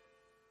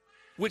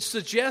 Which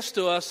suggests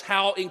to us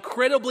how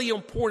incredibly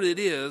important it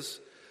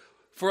is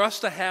for us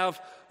to have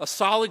a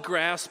solid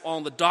grasp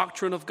on the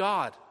doctrine of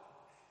God.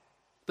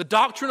 The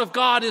doctrine of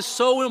God is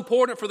so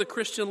important for the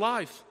Christian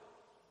life.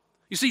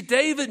 You see,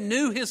 David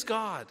knew his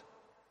God.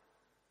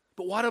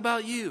 But what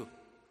about you?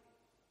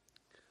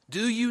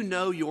 Do you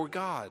know your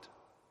God?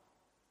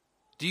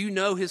 Do you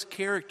know his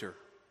character?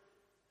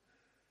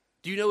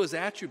 Do you know his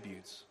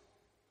attributes?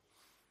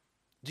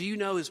 Do you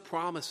know his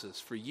promises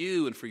for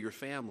you and for your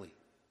family,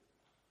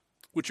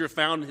 which are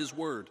found in his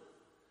word?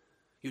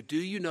 Do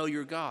you know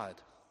your God?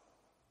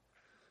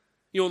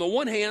 On the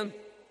one hand,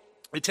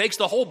 it takes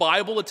the whole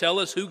Bible to tell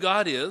us who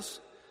God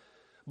is,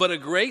 but a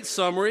great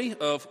summary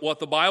of what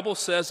the Bible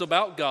says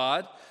about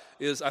God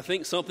is, I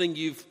think, something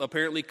you've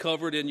apparently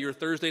covered in your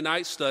Thursday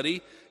night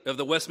study of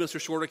the Westminster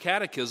Shorter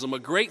Catechism. A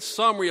great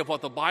summary of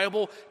what the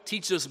Bible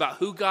teaches us about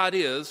who God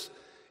is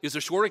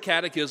the Shorter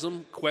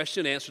Catechism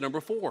question answer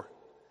number 4.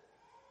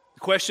 The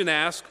question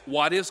asks,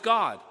 what is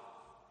God?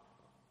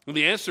 And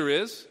the answer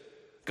is,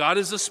 God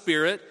is a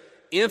spirit,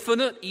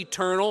 infinite,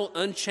 eternal,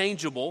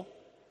 unchangeable,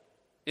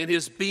 in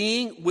his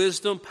being,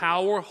 wisdom,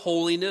 power,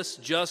 holiness,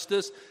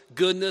 justice,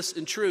 goodness,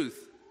 and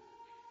truth.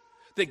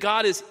 That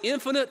God is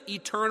infinite,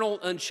 eternal,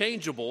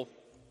 unchangeable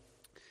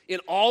in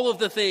all of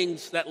the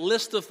things, that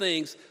list of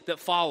things that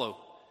follow.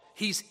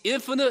 He's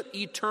infinite,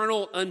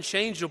 eternal,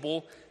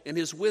 unchangeable in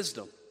his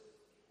wisdom.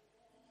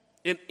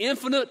 And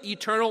infinite,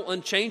 eternal,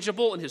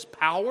 unchangeable in his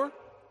power,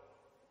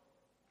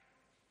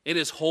 in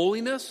his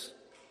holiness.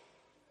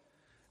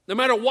 No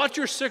matter what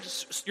your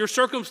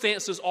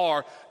circumstances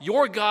are,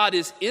 your God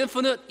is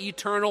infinite,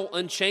 eternal,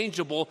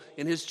 unchangeable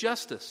in his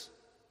justice.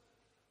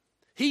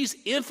 He's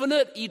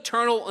infinite,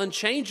 eternal,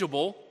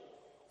 unchangeable,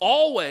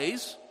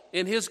 always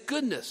in his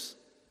goodness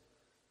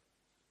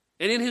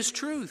and in his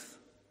truth.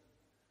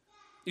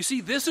 You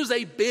see, this is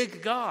a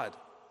big God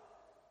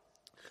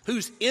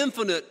who's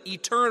infinite,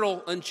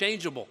 eternal,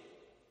 unchangeable.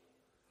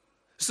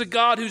 It's a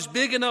God who's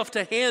big enough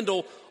to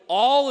handle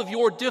all of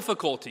your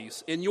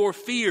difficulties and your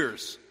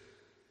fears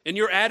and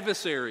your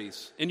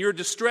adversaries and your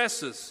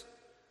distresses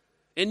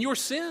and your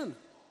sin.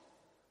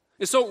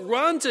 And so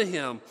run to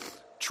him,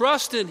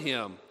 trust in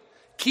him,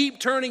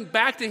 keep turning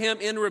back to him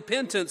in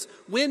repentance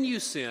when you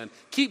sin.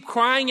 Keep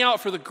crying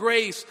out for the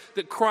grace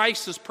that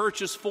Christ has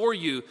purchased for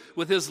you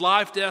with his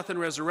life, death, and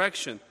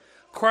resurrection.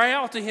 Cry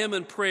out to him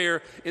in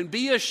prayer and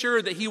be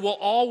assured that he will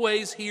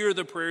always hear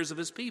the prayers of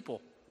his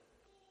people.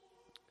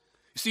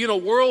 You see, in a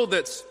world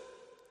that's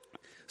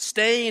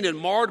stained and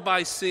marred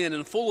by sin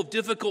and full of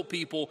difficult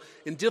people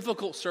in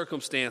difficult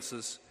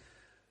circumstances,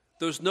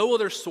 there's no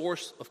other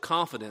source of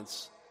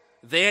confidence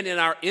than in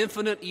our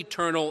infinite,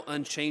 eternal,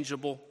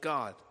 unchangeable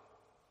God.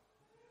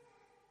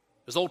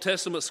 As Old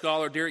Testament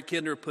scholar Derek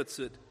Kidner puts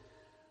it,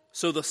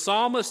 so the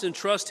psalmist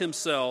entrusts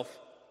himself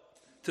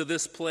to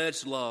this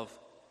pledged love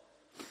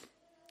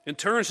and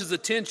turns his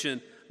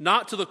attention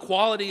not to the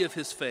quality of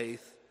his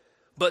faith,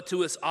 but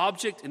to its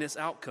object and its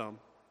outcome,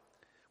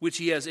 which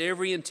he has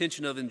every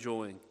intention of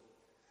enjoying.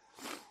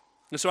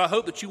 And so I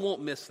hope that you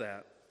won't miss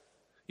that.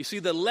 You see,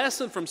 the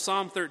lesson from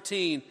Psalm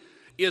 13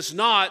 is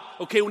not,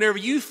 okay, whenever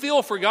you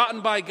feel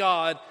forgotten by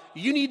God,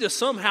 you need to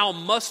somehow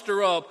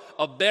muster up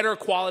a better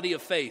quality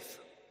of faith.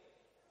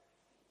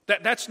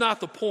 That's not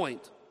the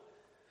point.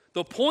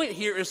 The point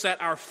here is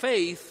that our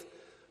faith,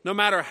 no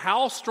matter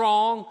how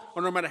strong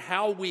or no matter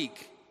how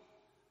weak,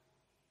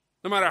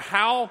 no matter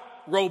how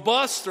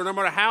robust or no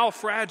matter how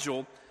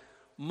fragile,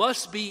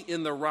 must be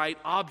in the right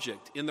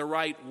object, in the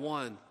right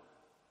one,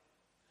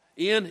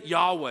 in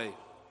Yahweh,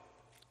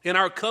 in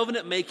our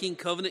covenant-making,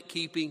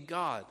 covenant-keeping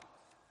God.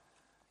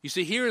 You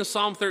see, here in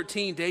Psalm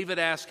 13, David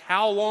asked,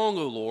 "How long,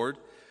 O Lord,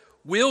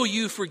 will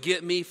you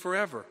forget me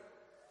forever?"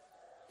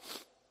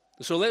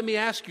 So let me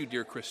ask you,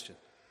 dear Christian,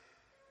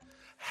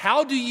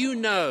 how do you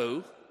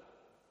know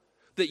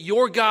that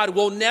your God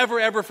will never,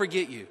 ever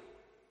forget you?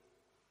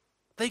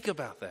 Think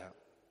about that.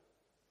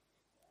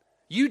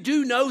 You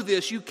do know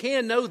this. You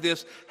can know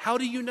this. How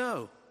do you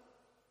know?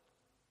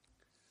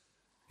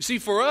 You see,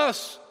 for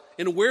us,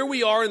 and where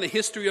we are in the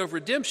history of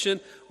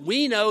redemption,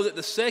 we know that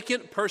the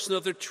second person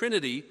of the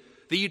Trinity,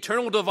 the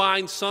eternal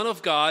divine Son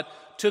of God,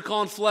 took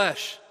on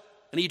flesh,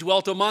 and he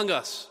dwelt among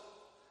us.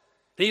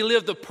 And he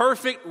lived the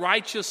perfect,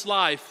 righteous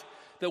life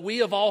that we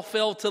have all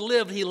failed to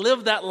live. He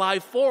lived that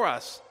life for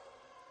us.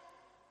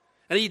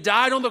 And he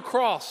died on the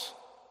cross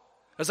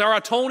as our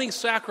atoning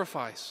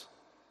sacrifice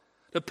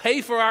to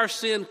pay for our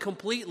sin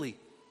completely.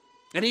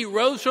 And he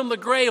rose from the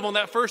grave on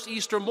that first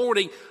Easter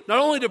morning, not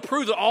only to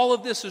prove that all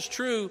of this is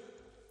true,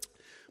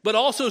 but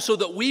also so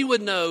that we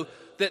would know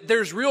that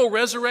there's real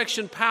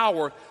resurrection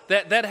power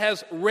that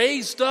has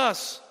raised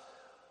us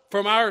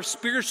from our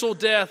spiritual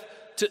death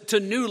to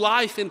new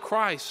life in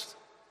Christ.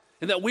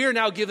 And that we are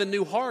now given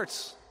new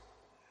hearts,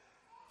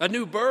 a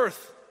new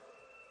birth.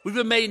 We've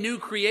been made new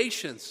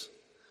creations.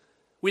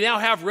 We now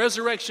have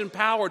resurrection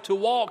power to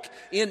walk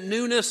in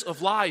newness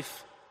of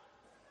life.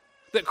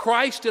 That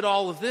Christ did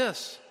all of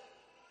this.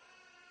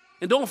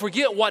 And don't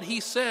forget what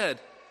he said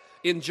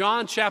in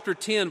John chapter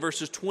 10,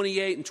 verses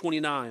 28 and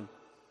 29.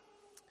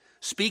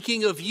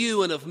 Speaking of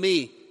you and of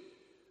me,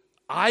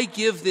 I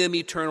give them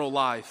eternal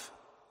life,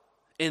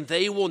 and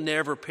they will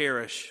never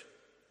perish,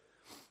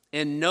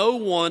 and no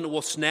one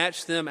will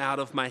snatch them out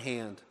of my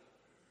hand.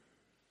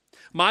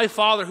 My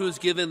Father who has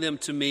given them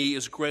to me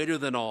is greater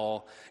than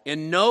all,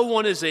 and no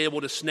one is able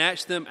to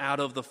snatch them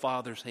out of the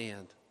Father's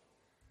hand.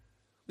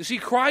 You see,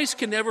 Christ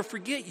can never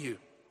forget you.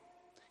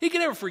 He can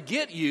never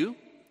forget you.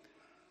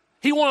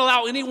 He won't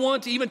allow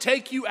anyone to even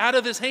take you out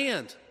of his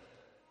hand.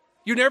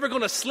 You're never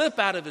going to slip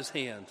out of his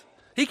hand.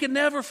 He can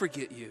never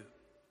forget you.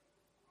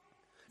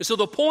 And so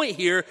the point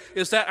here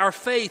is that our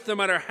faith, no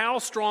matter how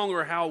strong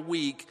or how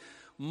weak,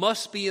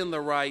 must be in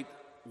the right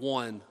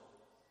one.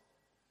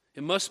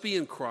 It must be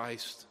in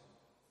Christ.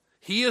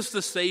 He is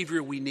the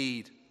Savior we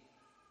need.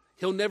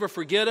 He'll never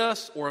forget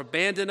us or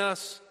abandon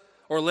us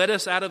or let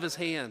us out of his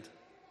hand.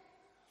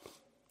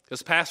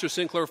 As Pastor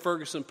Sinclair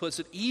Ferguson puts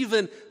it,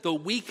 even the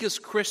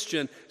weakest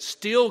Christian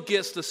still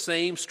gets the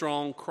same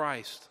strong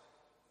Christ.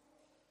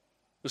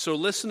 And so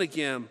listen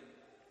again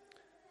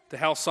to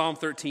how Psalm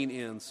 13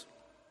 ends.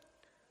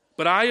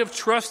 But I have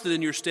trusted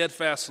in your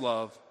steadfast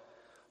love.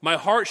 My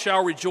heart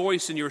shall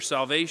rejoice in your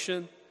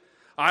salvation.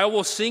 I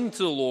will sing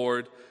to the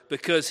Lord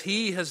because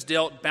he has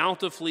dealt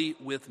bountifully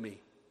with me.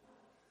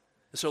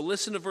 And so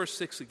listen to verse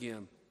 6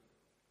 again.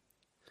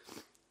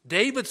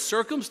 David's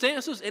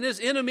circumstances and his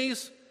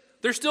enemies,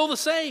 they're still the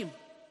same.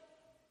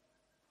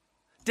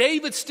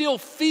 David still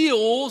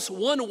feels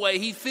one way.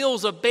 He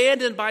feels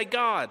abandoned by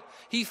God.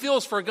 He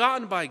feels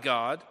forgotten by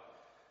God.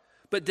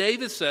 But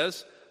David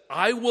says,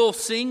 I will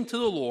sing to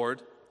the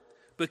Lord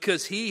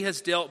because he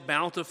has dealt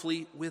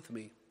bountifully with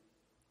me.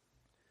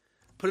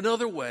 Put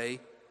another way,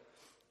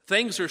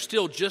 things are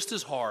still just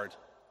as hard,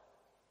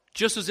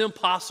 just as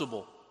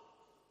impossible.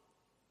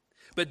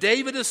 But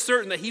David is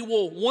certain that he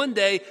will one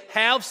day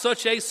have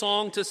such a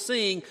song to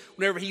sing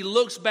whenever he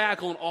looks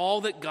back on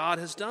all that God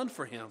has done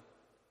for him.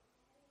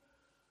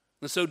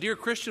 And so, dear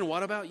Christian,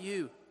 what about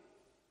you?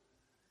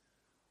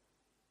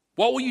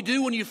 What will you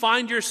do when you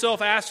find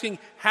yourself asking,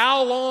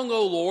 how long,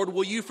 O Lord,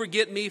 will you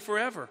forget me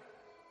forever?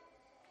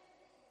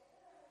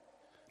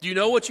 Do you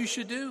know what you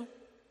should do?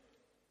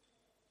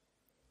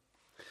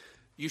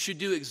 You should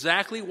do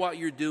exactly what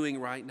you're doing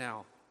right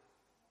now.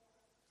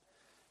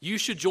 You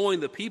should join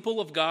the people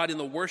of God in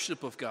the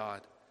worship of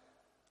God,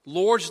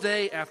 Lord's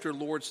Day after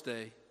Lord's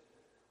Day,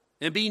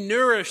 and be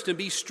nourished and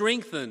be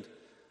strengthened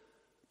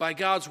by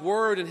God's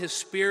Word and His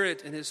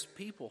Spirit and His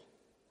people.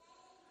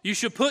 You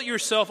should put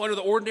yourself under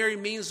the ordinary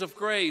means of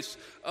grace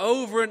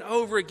over and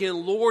over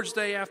again, Lord's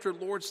Day after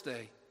Lord's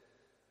Day.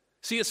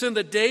 See, it's in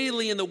the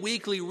daily and the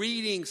weekly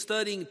reading,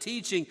 studying,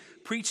 teaching,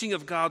 preaching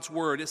of God's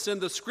Word. It's in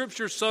the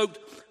Scripture-soaked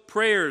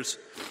prayers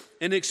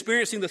and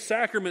experiencing the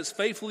sacraments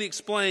faithfully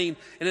explained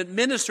and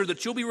administered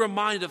that you'll be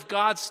reminded of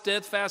God's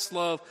steadfast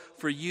love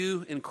for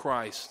you in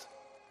Christ.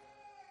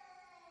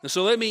 And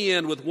so let me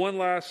end with one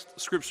last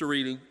Scripture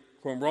reading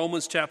from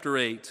Romans chapter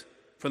 8,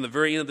 from the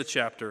very end of the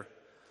chapter,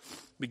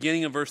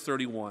 beginning in verse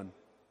 31.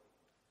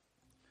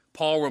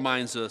 Paul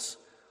reminds us,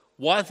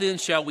 what then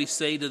shall we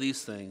say to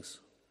these things?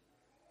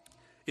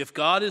 If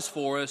God is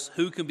for us,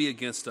 who can be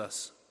against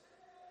us?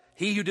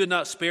 He who did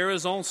not spare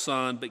his own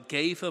Son, but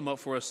gave him up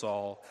for us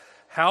all,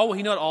 how will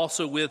he not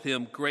also with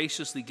him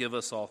graciously give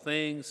us all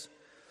things?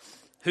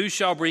 Who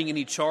shall bring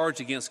any charge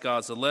against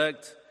God's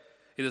elect?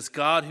 It is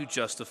God who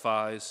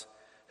justifies.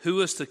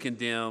 Who is to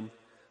condemn?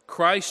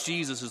 Christ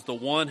Jesus is the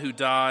one who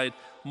died,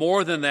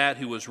 more than that,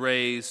 who was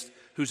raised,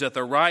 who's at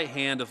the right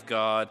hand of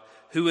God,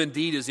 who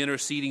indeed is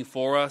interceding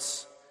for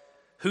us.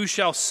 Who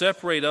shall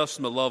separate us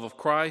from the love of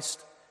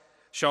Christ?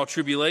 Shall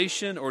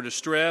tribulation or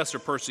distress or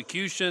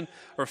persecution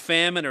or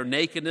famine or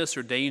nakedness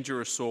or danger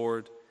or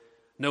sword?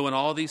 No, in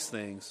all these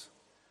things,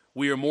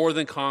 we are more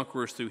than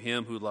conquerors through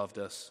him who loved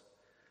us.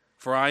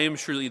 For I am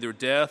sure neither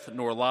death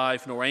nor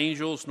life, nor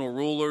angels, nor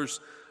rulers,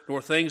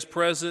 nor things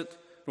present,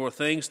 nor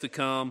things to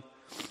come,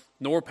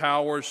 nor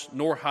powers,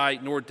 nor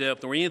height, nor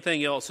depth, nor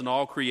anything else in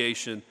all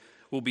creation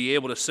will be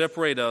able to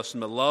separate us from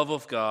the love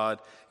of God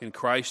in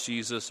Christ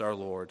Jesus our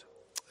Lord.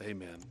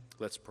 Amen.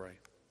 Let's pray.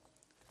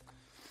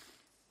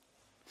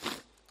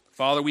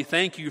 Father, we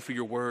thank you for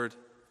your word.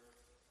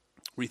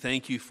 We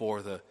thank you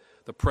for the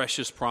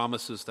precious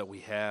promises that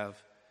we have.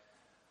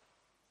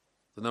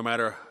 That no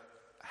matter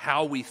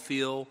how we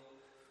feel,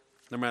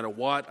 no matter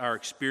what our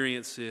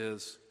experience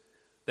is,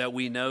 that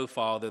we know,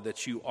 Father,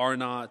 that you are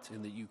not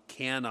and that you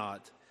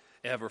cannot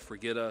ever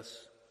forget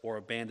us or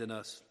abandon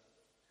us.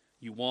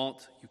 You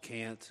won't, you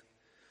can't.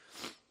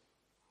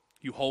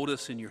 You hold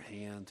us in your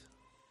hand.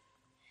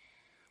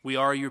 We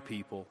are your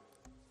people,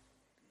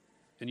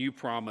 and you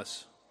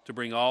promise to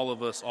bring all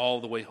of us all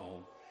the way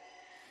home.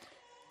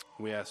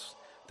 We ask,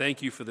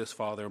 thank you for this,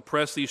 Father.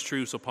 Impress these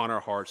truths upon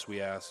our hearts,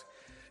 we ask.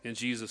 In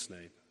Jesus'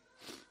 name,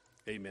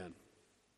 amen.